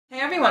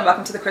everyone,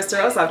 welcome to the Krista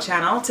Rose Love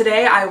channel.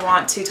 Today I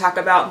want to talk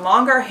about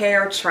longer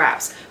hair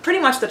traps. Pretty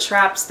much the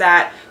traps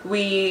that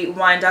we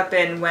wind up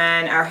in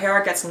when our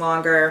hair gets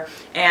longer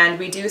and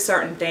we do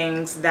certain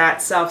things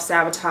that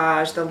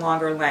self-sabotage the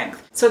longer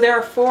length. So there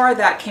are 4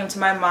 that came to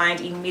my mind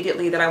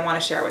immediately that I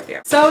want to share with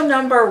you. So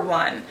number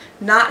 1,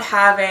 not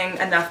having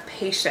enough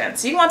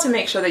patience. You want to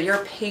make sure that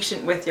you're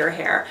patient with your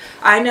hair.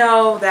 I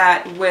know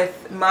that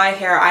with my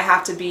hair I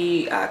have to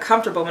be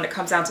comfortable when it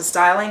comes down to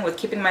styling, with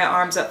keeping my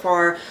arms up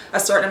for a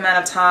certain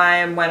amount of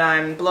time, when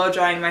I'm blow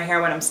drying my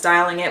hair, when I'm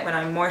styling it, when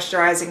I'm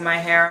moisturizing my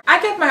hair.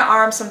 I give my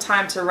arms some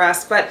time to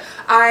rest, but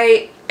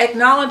I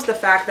acknowledge the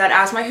fact that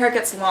as my hair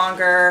gets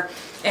longer,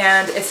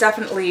 and it's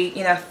definitely,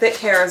 you know, thick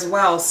hair as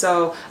well,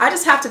 so I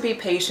just have to be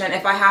patient.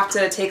 If I have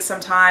to take some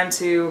time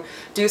to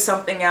do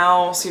something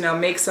else, you know,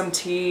 make some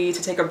tea,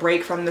 to take a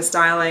break from the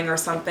styling or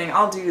something,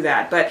 I'll do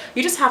that. But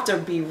you just have to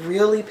be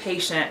really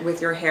patient with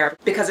your hair,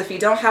 because if you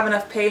don't have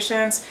enough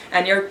patience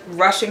and you're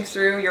rushing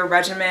through your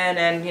regimen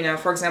and, you know,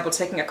 for example,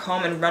 taking a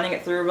comb and running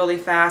it through really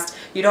fast,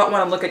 you don't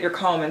want to look at your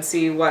comb and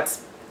see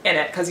what's in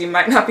it, because you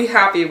might not be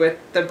happy with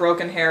the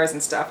broken hairs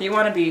and stuff. You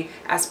want to be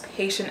as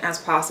patient as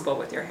possible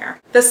with your hair.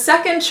 The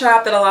second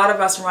trap that a lot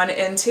of us run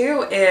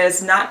into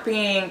is not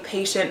being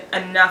patient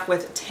enough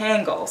with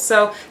tangles.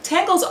 So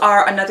tangles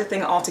are another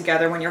thing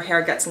altogether when your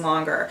hair gets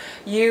longer.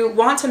 You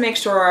want to make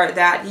sure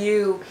that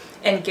you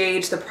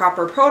engage the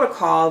proper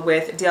protocol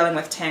with dealing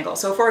with tangles.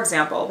 So for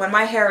example, when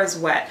my hair is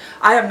wet,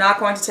 I am not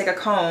going to take a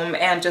comb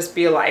and just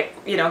be like,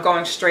 you know,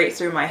 going straight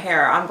through my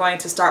hair. I'm going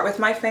to start with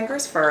my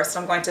fingers first.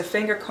 I'm going to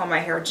finger comb my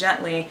hair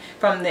gently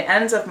from the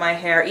ends of my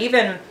hair,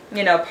 even,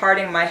 you know,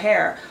 parting my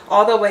hair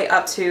all the way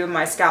up to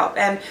my scalp.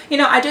 And, you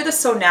know, I do this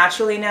so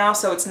naturally now,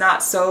 so it's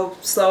not so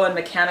slow and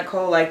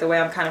mechanical like the way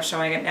I'm kind of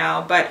showing it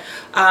now, but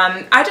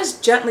I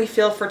just gently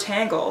feel for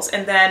tangles.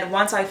 And then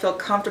once I feel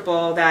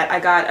comfortable that I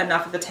got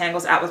enough of the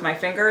tangles out with my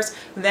fingers,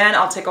 then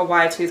I'll take a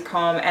wide tooth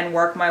comb and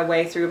work my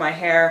way through my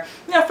hair,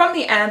 you know, from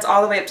the ends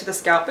all the way up to the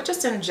scalp, but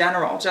just in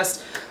general,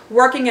 just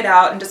working it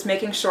out and just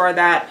making sure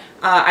that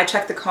I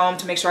check the comb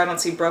to make sure I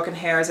don't see broken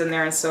hairs in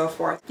there and so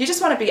forth. You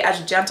just want to be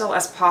as gentle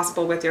as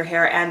possible with your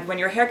hair, and when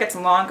your hair gets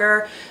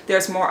longer,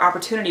 there's more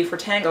opportunity for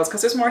tangles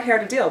because there's more hair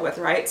to deal with,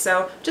 right?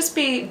 So just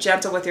be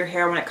gentle with your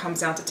hair when it comes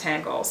down to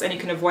tangles, and you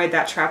can avoid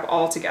that trap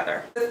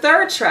altogether. The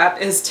third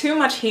trap is too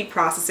much heat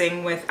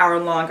processing with our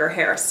longer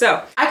hair.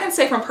 So I can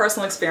say from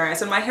personal experience,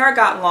 when my hair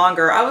got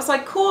longer, I was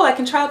like, cool, I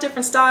can try out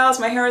different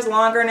styles. My hair is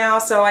longer now,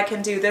 so I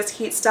can do this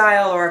heat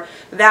style or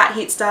that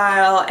heat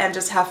style and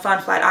just have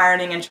fun flat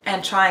ironing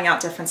and trying out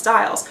different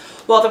styles.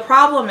 Well, the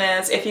problem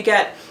is if you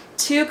get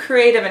too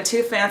creative and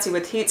too fancy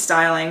with heat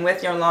styling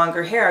with your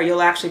longer hair,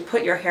 you'll actually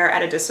put your hair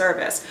at a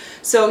disservice.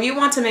 So you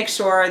want to make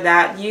sure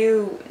that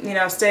you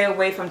know, stay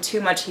away from too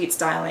much heat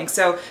styling.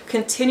 So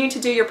continue to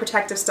do your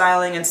protective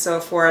styling and so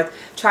forth.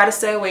 Try to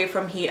stay away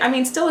from heat. I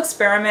mean, still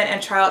experiment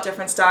and try out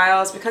different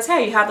styles, because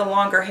hey, you have the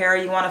longer hair,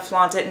 you want to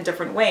flaunt it in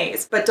different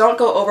ways. But don't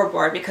go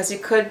overboard, because you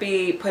could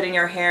be putting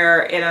your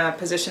hair in a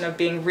position of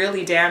being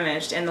really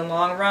damaged in the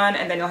long run,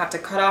 and then you'll have to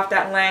cut off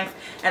that length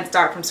and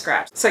start from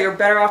scratch. So you're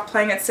better off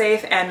playing it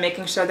safe and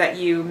making sure that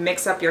you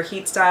mix up your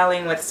heat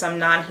styling with some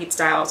non-heat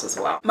styles as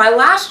well. My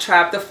last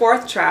trap, the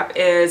 4th trap,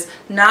 is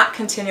not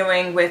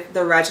continuing with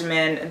the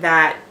regimen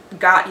that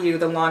got you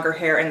the longer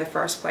hair in the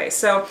first place.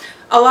 So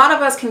a lot of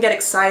us can get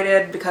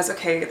excited because,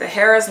 okay, the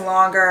hair is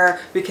longer,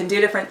 we can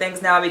do different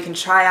things now, we can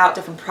try out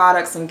different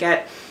products and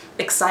get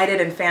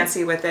excited and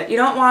fancy with it. You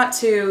don't want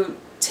to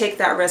take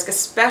that risk,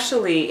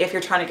 especially if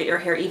you're trying to get your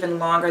hair even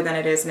longer than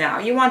it is now.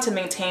 You want to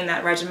maintain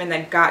that regimen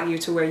that got you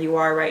to where you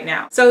are right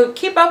now. So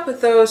keep up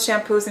with those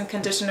shampoos and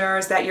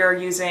conditioners that you're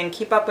using.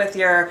 Keep up with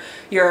your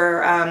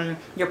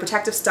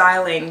protective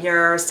styling,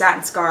 your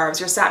satin scarves,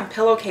 your satin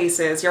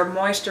pillowcases, your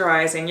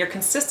moisturizing, your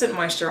consistent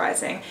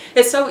moisturizing.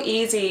 It's so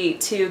easy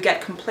to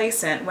get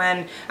complacent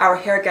when our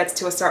hair gets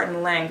to a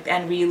certain length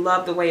and we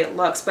love the way it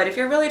looks. But if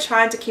you're really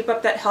trying to keep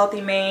up that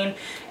healthy mane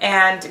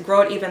and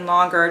grow it even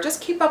longer,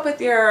 just keep up with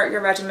your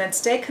regimen,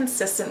 stay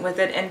consistent with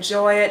it,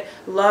 enjoy it,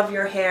 love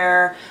your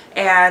hair,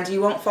 and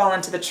you won't fall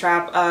into the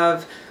trap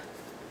of,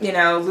 you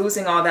know,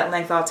 losing all that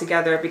length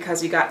altogether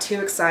because you got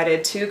too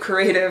excited, too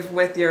creative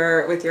with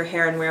your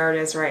hair and where it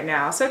is right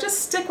now. So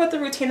just stick with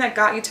the routine that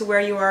got you to where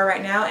you are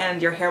right now,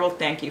 and your hair will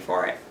thank you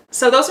for it.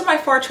 So those are my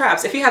 4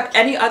 traps. If you have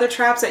any other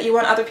traps that you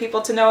want other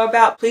people to know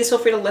about, please feel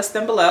free to list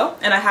them below,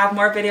 and I have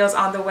more videos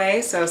on the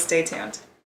way, so stay tuned.